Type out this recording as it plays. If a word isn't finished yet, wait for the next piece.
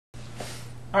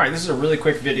Alright, this is a really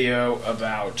quick video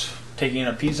about taking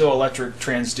a piezoelectric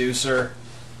transducer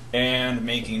and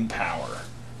making power.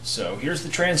 So here's the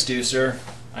transducer.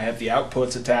 I have the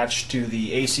outputs attached to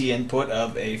the AC input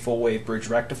of a full wave bridge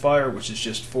rectifier, which is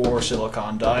just 4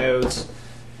 silicon diodes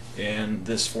in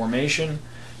this formation.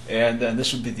 And then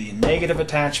this would be the negative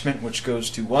attachment, which goes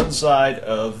to one side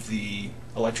of the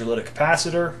electrolytic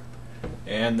capacitor,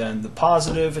 and then the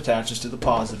positive attaches to the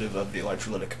positive of the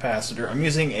electrolytic capacitor. I'm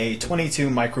using a 22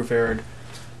 microfarad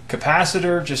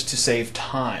capacitor just to save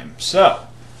time. So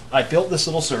I built this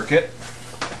little circuit.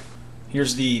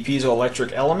 Here's the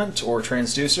piezoelectric element or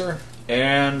transducer,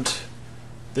 and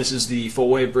this is the full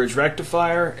wave bridge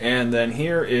rectifier, and then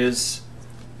here is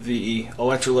the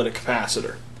electrolytic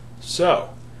capacitor. So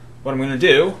what I'm going to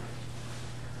do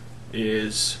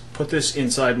is put this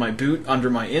inside my boot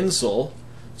under my insole,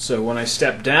 so when I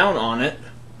step down on it,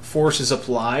 force is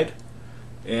applied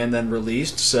and then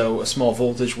released, so a small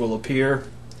voltage will appear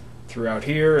throughout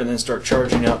here and then start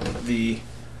charging up the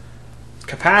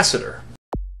capacitor.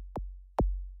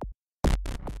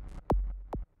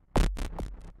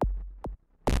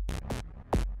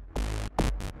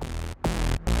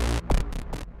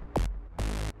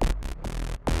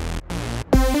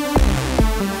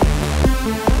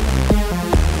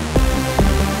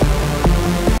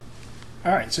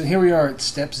 Alright, so here we are at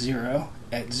step 0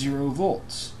 at 0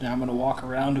 volts. Now I'm going to walk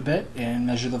around a bit and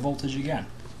measure the voltage again.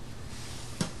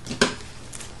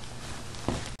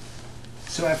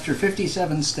 So after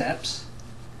 57 steps,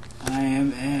 I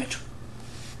am at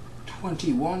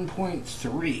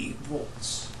 21.3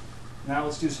 volts. Now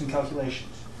let's do some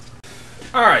calculations.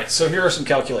 Alright, so here are some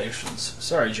calculations.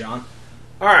 Sorry, John.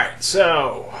 Alright,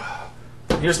 so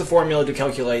here's the formula to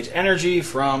calculate energy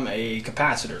from a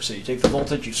capacitor. So you take the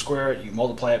voltage, you square it, you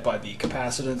multiply it by the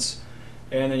capacitance,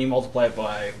 and then you multiply it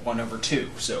by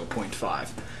 1/2, so 0.5.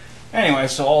 Anyway,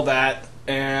 so all that,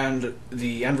 and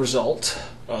the end result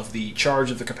of the charge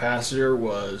of the capacitor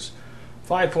was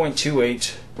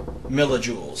 5.28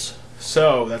 millijoules.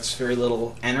 So that's very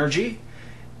little energy,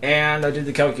 and I did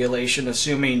the calculation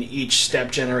assuming each step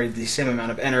generated the same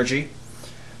amount of energy.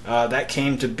 That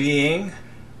came to being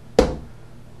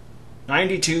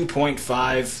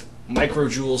 92.5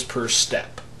 microjoules per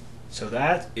step. So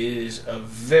that is a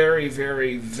very,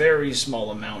 very, very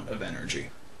small amount of energy.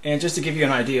 And just to give you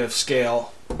an idea of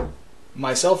scale,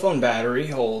 my cell phone battery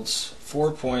holds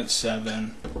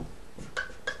 4.7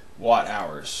 watt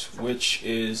hours, which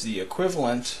is the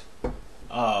equivalent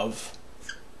of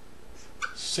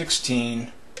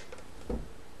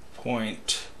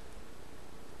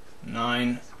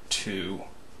 16.92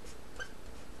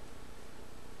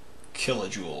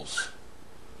 kilojoules.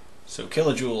 So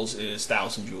kilojoules is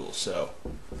 1,000 joules. So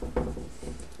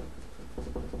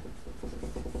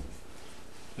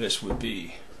this would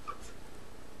be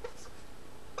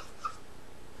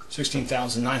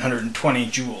 16,920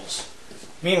 joules.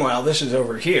 Meanwhile, this is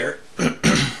over here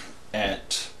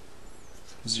at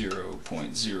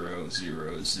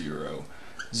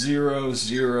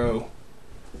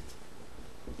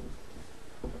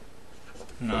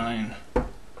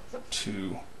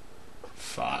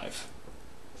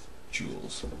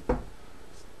joules.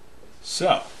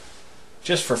 So,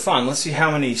 just for fun, let's see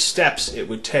how many steps it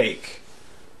would take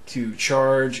to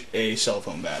charge a cell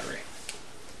phone battery.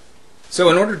 So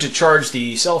in order to charge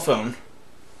the cell phone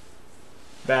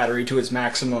battery to its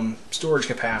maximum storage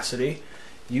capacity,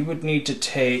 you would need to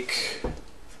take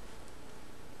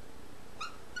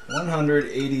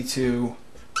 182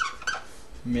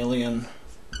 million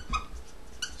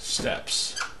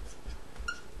steps.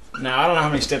 Now, I don't know how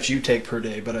many steps you take per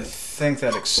day, but I think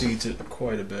that exceeds it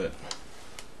quite a bit.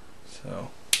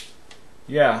 So,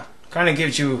 yeah, kind of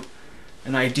gives you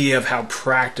an idea of how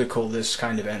practical this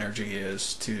kind of energy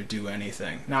is to do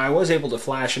anything. Now, I was able to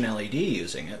flash an LED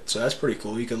using it, so that's pretty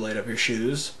cool. You could light up your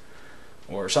shoes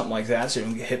or something like that so you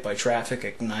don't get hit by traffic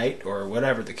at night or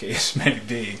whatever the case may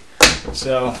be.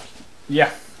 So,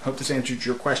 yeah, hope this answered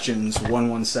your questions,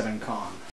 117Con.